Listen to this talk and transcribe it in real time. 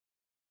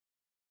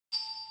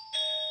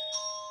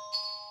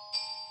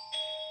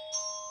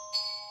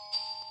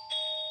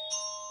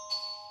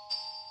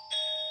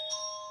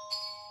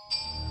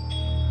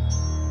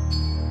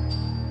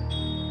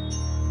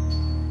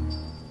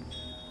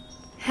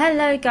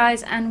Hello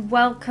guys and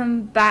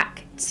welcome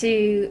back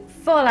to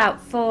Fallout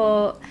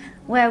 4,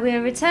 where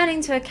we're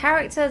returning to a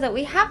character that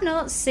we have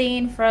not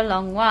seen for a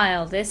long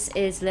while. This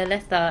is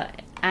Lilitha,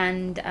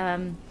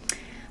 and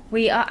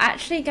we are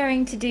actually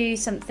going to do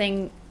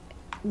something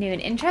new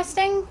and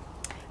interesting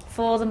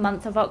for the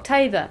month of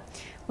October.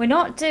 We're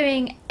not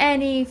doing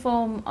any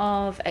form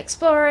of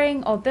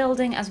exploring or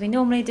building as we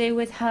normally do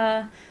with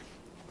her,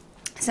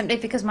 simply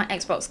because my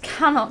Xbox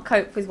cannot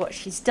cope with what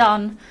she's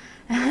done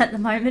at the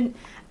moment.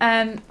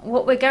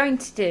 What we're going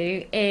to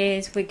do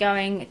is we're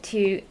going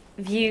to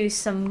view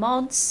some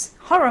mods,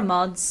 horror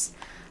mods,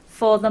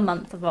 for the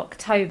month of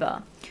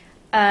October.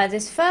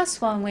 This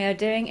first one we are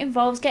doing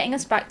involves getting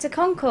us back to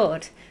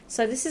Concord,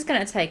 so this is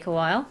going to take a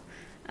while.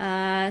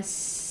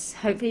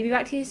 Hopefully be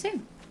back to you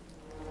soon.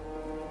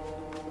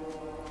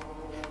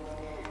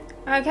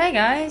 Okay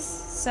guys,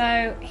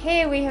 so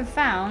here we have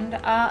found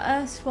our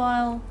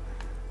erstwhile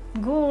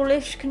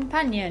ghoulish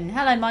companion.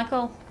 Hello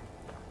Michael.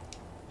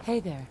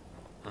 Hey there.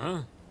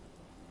 Huh?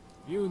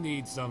 You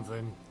need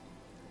something.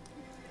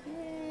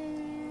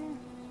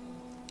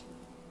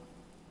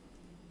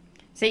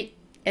 See,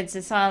 it's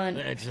a silent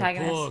That's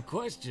protagonist. a poor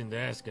question to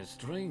ask a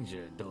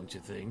stranger, don't you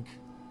think?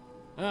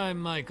 I'm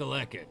Michael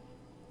Eckert.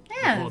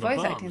 Yeah, Before the voice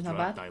bombs acting's not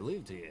dropped, bad. I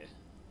lived here.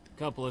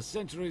 Couple of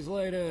centuries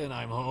later, and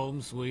I'm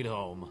home, sweet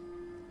home.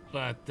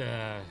 But,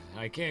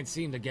 I can't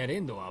seem to get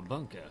into our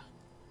bunker.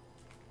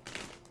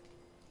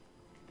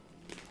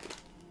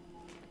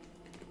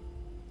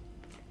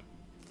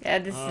 Yeah,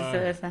 this is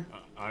Lilitha.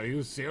 Are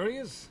you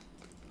serious?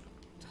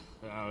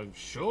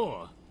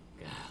 Sure.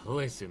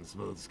 Listen,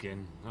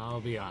 Smoothskin,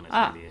 I'll be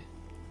honest with you.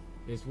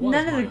 This was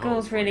None of my the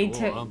ghouls home really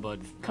pre-war, took but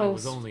I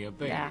calls. was only a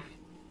baby. Yeah.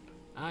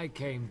 I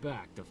came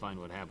back to find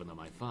what happened to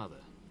my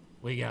father.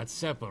 We got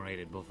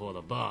separated before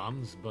the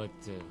bombs, but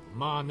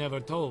Ma never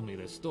told me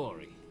the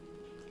story.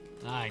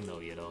 I know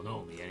you don't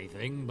owe me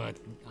anything, but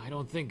I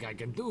don't think I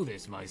can do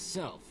this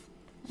myself.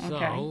 Okay.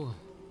 So,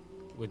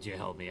 would you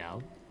help me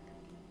out?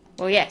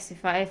 Well, yes.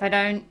 If I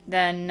don't,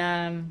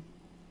 then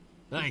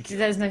Thank you.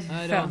 there's no I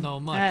film. don't know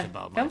much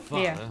about my don't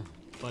fear. father,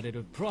 but it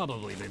would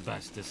probably be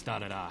best to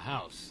start at our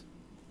house.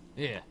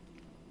 Here,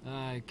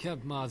 I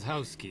kept Ma's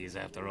house keys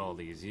after all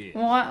these years.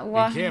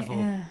 What? Be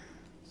careful.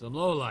 Some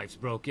lowlifes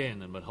broke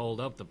in and would hold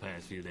up the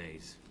past few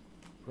days.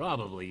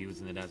 Probably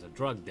using it as a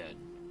drug den.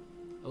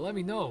 Let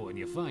me know when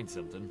you find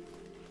something.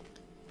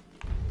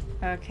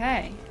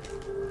 Okay.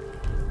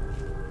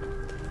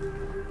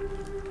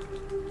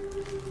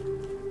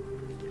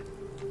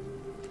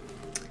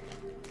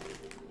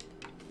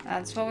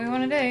 That's what we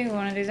want to do. We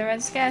want to do the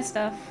Red Scare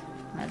stuff.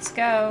 Let's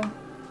go.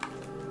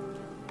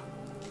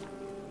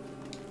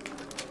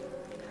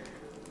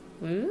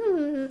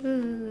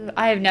 Ooh.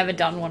 I have never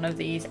done one of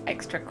these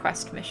extra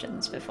quest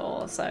missions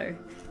before, so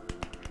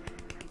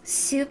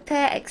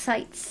super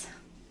excites.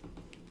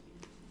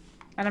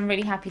 And I'm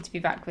really happy to be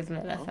back with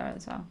Lilitha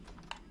as well.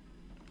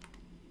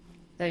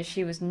 Though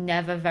she was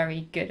never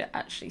very good at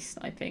actually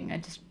sniping. I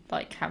just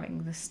like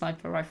having the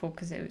sniper rifle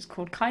because it was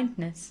called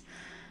kindness.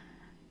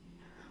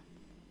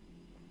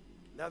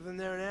 Nothing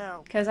there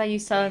now. Because I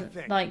used to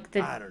like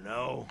the... I don't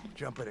know.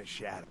 Jump in a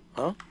shadow.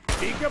 Huh?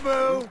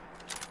 Peekaboo!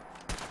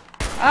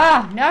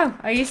 Ah, no!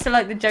 I used to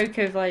like the joke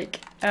of like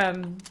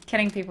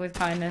killing people with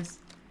kindness.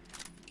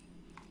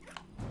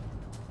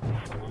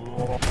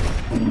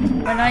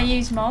 When I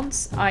use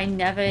mods, I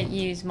never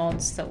use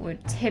mods that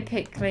would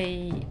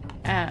typically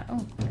oh, I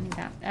need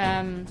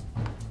that.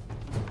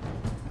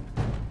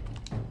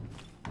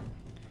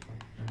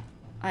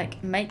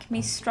 Like make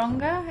me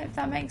stronger, if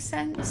that makes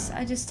sense.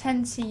 I just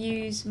tend to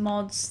use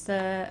mods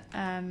that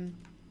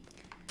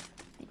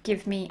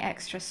give me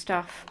extra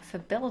stuff for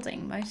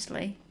building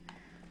mostly.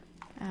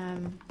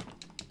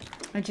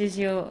 Which is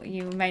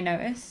you may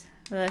notice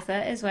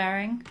Lilitha is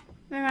wearing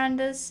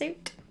Miranda's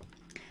suit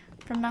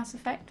from Mass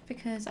Effect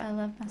because I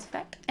love Mass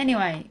Effect.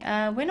 Anyway,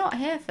 we're not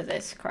here for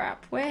this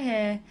crap. We're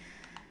here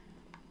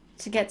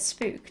to get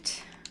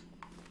spooked.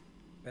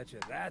 Betcha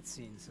that's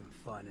seen some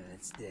fun in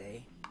its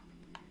day.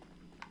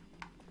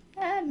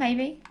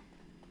 Maybe.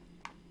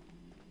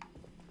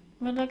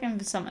 We're looking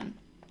for someone.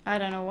 I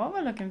don't know what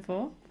we're looking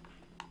for.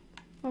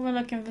 But we're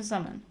looking for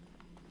someone.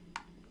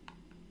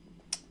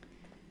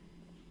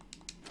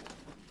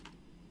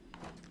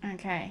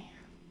 Okay.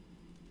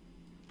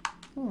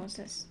 Ooh, what's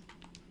this?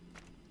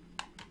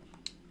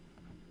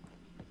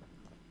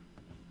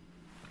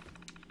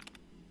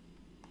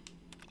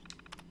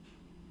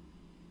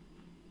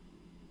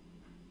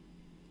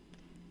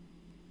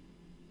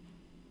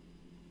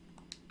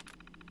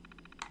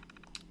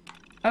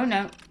 Oh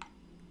no.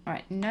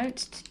 Alright, note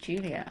to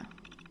Julia.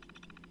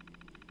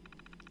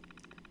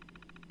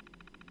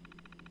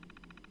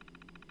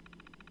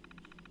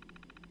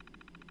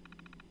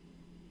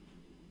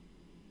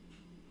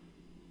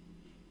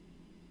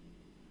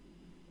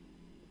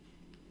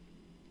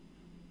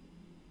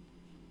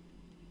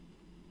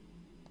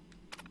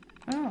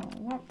 Oh,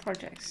 what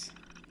projects?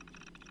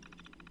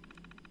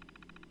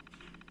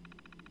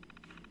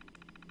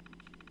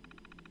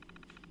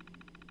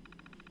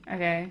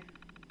 Okay.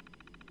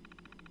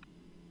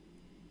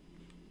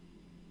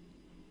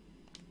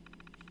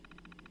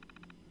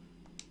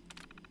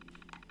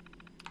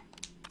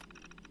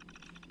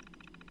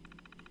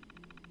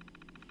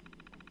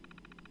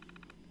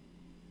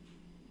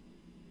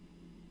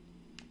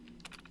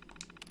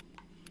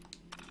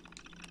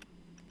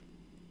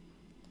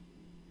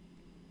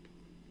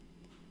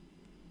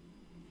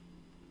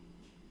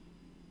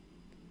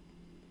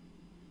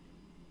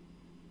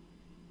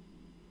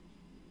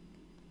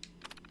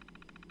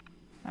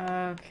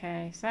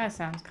 Okay, so that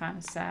sounds kind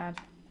of sad.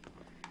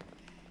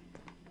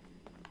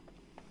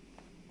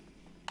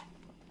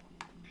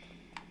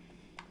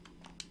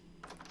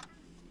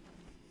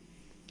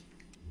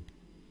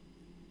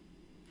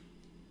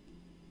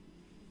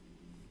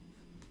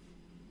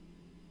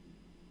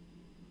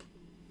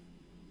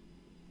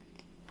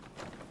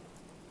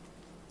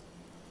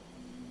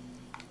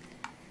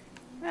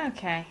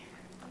 Okay.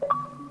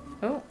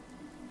 Oh.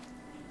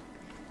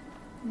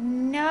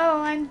 No,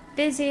 I'm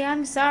busy.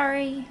 I'm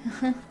sorry.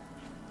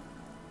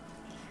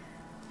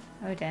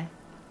 Oh dear.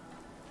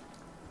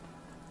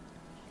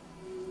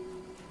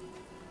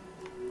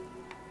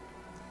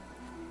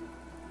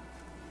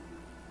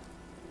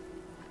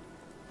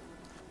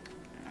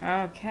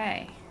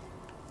 Okay.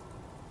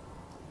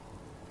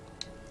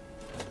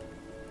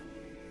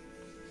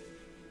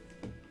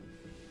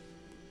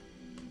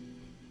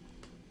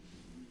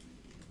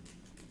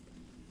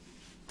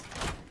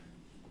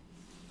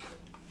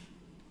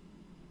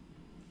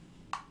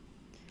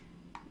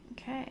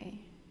 Okay.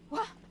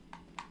 What?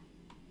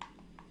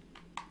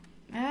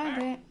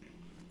 Okay.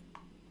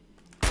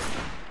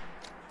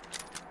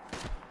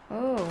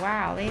 Oh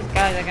wow, these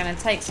guys are gonna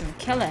take some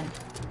killing.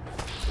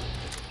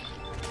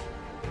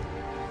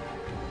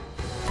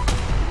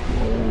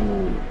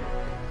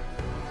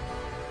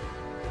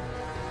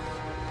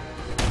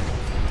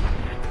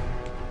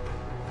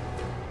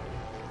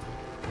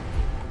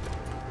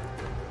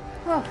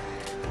 Oh.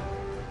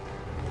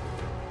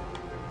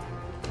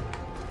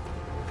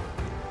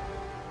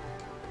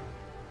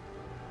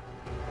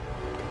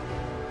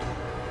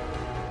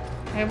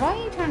 Hey, why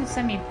are you trying to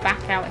send me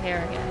back out here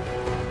again?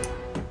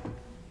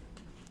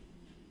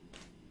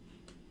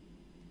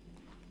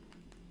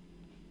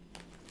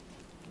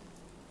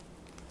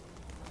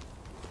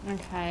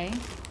 Okay.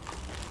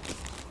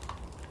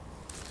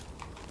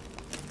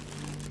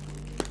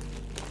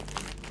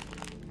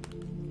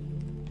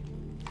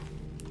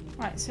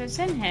 Right, so it's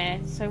in here.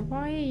 So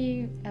why are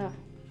you... Ugh.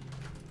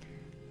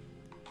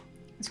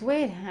 It's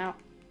weird how...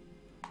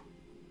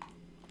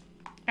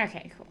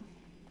 Okay, cool.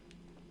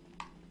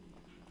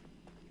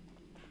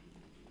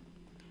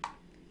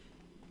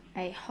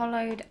 A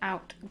hollowed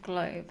out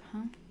globe,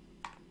 huh?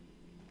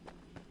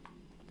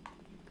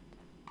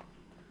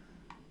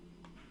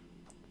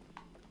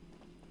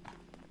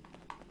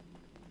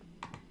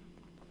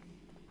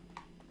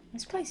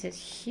 This place is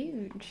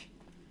huge.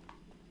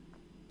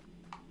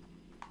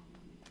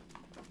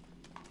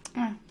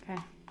 Oh,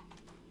 okay.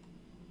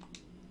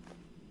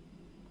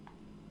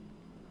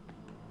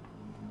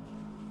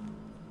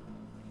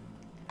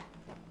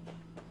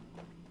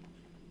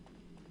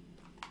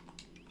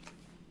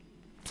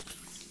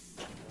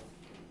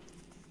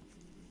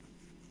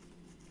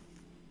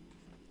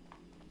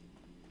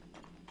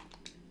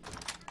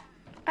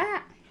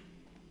 Ah!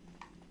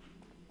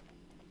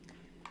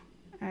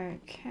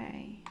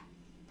 Okay.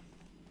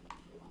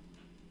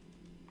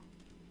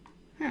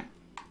 Huh.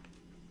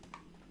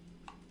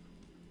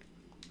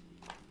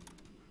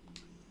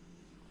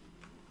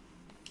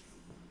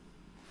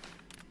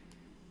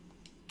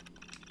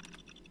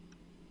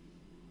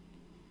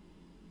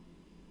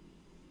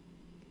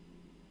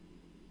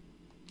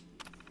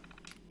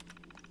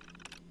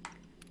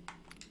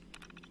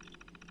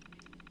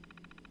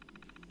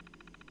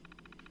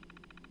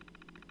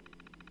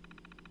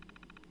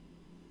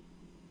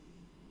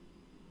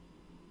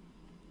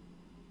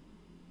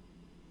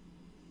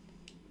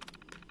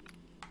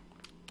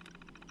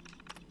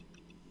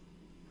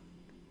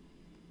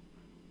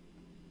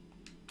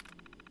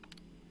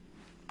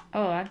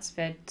 Oh, that's a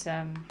bit,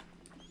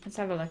 let's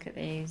have a look at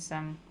these,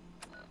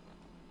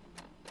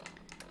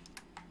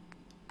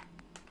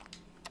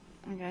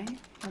 okay,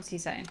 what's he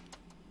saying?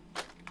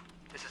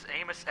 This is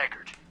Amos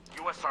Eckert,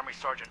 U.S. Army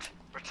Sergeant,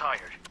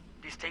 retired.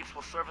 These tapes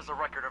will serve as a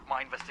record of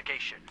my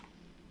investigation.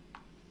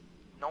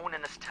 No one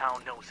in this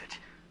town knows it,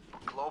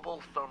 but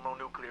global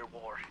thermonuclear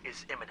war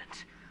is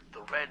imminent. The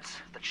Reds,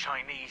 the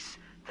Chinese,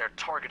 they're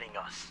targeting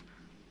us.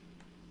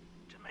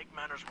 To make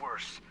matters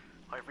worse,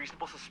 I have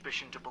reasonable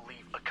suspicion to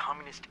believe a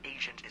communist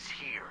agent is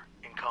here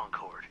in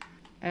Concord.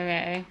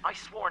 Okay. I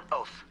swore an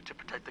oath to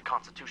protect the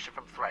Constitution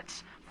from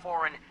threats,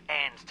 foreign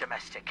and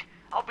domestic.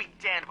 I'll be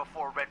damned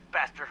before a red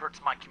bastard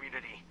hurts my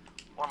community,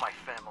 or my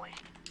family.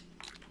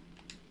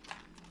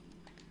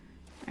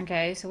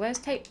 Okay, so where's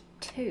tape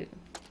 2?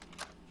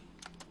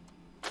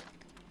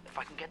 If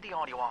I can get the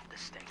audio off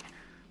this thing,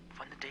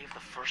 find the day of the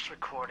first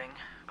recording,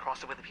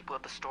 cross it with the people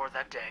at the store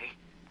that day.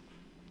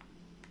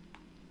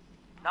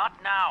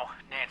 Not now,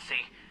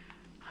 Nancy.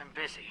 I'm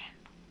busy.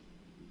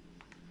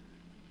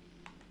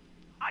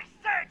 I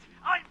said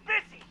I'm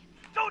busy!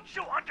 Don't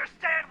you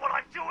understand what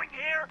I'm doing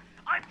here?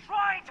 I'm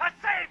trying to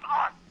save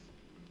us!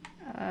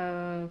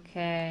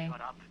 Okay.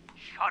 Shut up.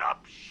 Shut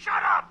up.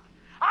 Shut up!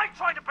 I'm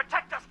trying to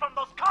protect us from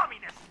those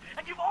communists,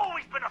 and you've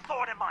always been a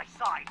thorn in my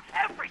side,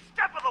 every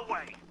step of the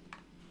way!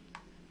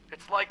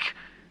 It's like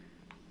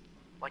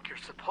you're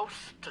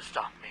supposed to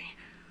stop me.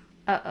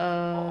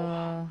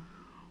 Uh-oh.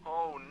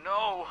 Oh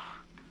no!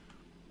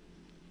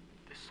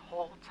 This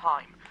whole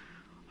time,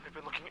 I've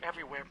been looking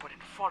everywhere but in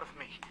front of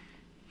me.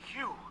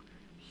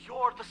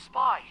 You're the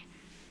spy.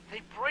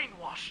 They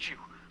brainwashed you,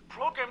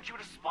 programmed you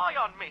to spy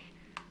on me.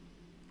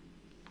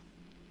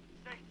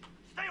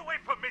 Stay away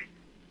from me.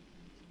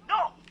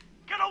 No,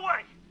 get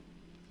away.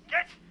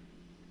 Get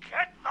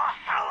the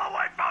hell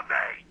away from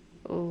me.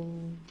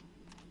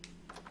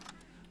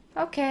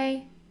 Oh.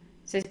 Okay.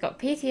 So he's got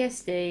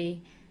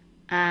PTSD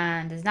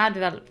and has now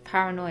developed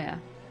paranoia.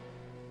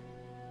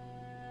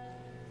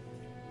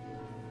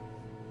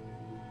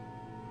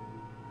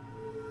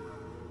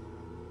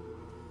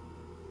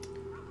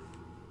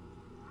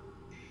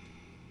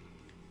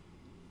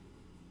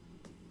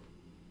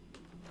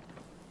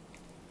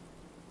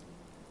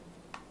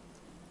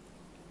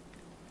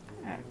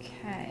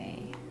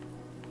 Okay.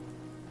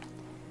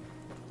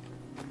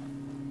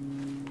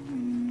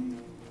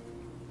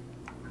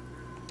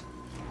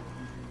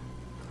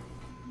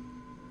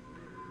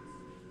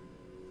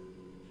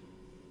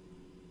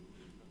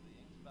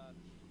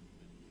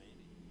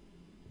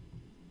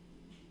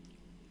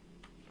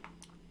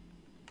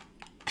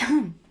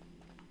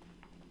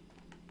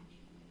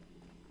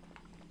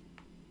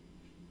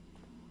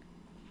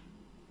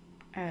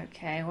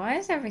 Okay, why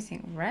is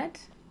everything red?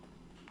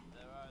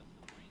 There are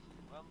some recent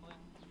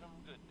rumblings from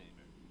Good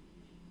Neighbor,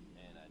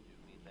 and I do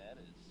mean that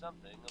as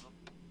something of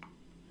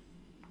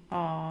a...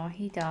 Aw,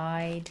 he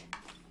died.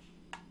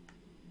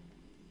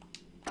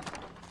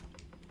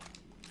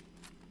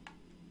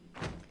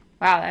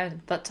 Wow, there was a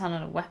butt ton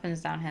of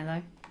weapons down here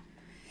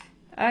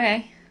though.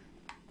 Okay.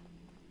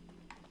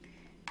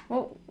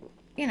 Well,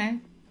 you know.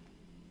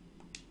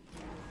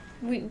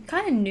 We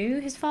kind of knew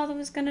his father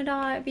was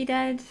gonna be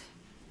dead.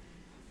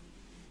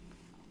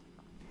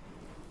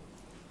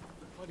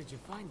 What did you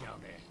find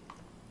down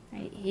there?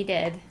 He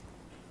did.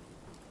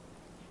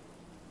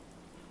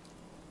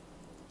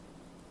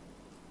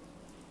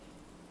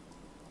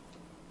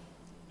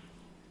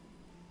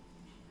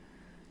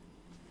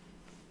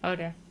 Oh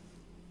dear.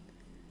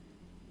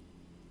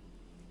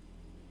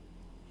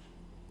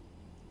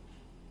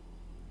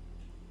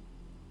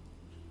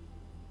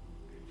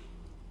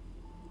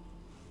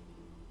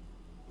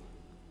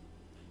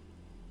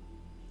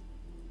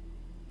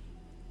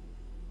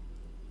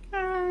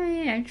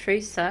 You know,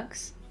 truth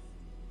sucks.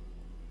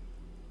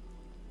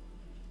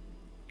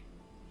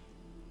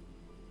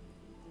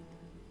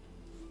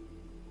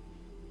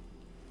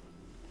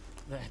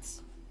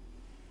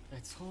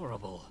 That's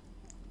horrible.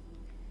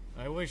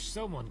 I wish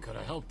someone could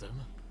have helped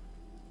him.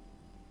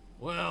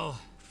 Well,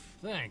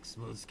 thanks,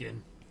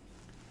 Smoothskin.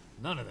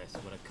 None of this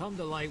would have come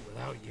to light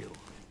without you.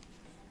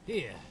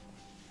 Here,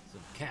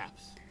 some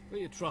caps for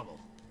your trouble.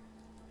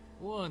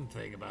 One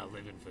thing about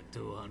living for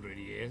 200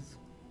 years,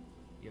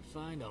 you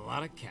find a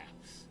lot of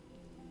caps.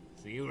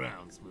 See you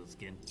around,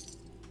 Smoothskin.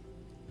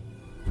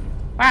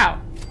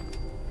 Wow.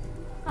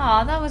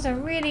 Aw, that was a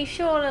really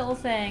short little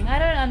thing. I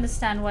don't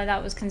understand why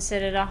that was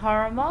considered a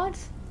horror mod.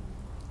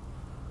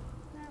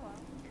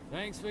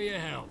 Thanks for your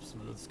help,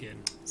 Smoothskin.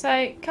 So,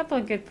 a couple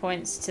of good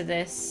points to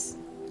this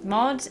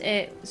mod.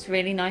 It was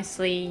really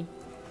nicely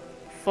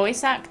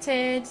voice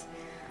acted.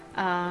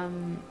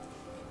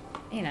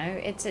 You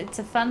know, it's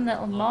a fun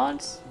little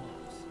mod.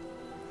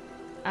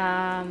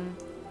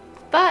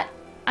 But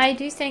I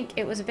do think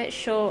it was a bit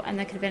short and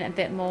there could have been a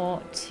bit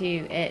more to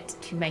it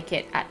to make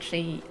it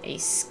actually a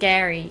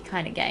scary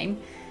kind of game.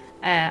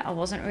 I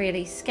wasn't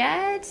really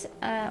scared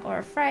or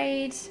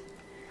afraid.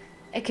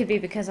 It could be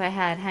because I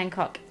had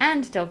Hancock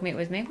and Dogmeat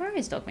with me. Where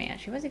is Dogmeat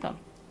actually? Where's he gone?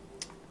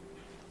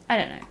 I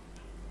don't know.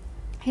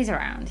 He's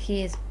around.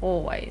 He is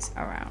always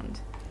around.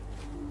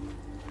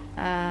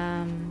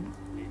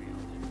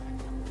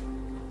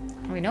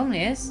 He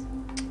normally is.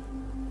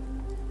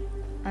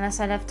 Unless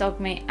I left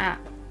Dogmeat at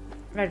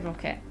Red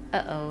Rocket.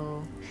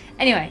 Uh-oh.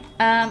 Anyway,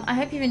 I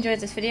hope you've enjoyed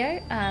this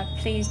video.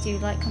 Please do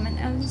like, comment,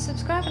 and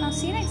subscribe, and I'll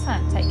see you next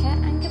time. Take care,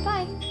 and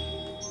goodbye.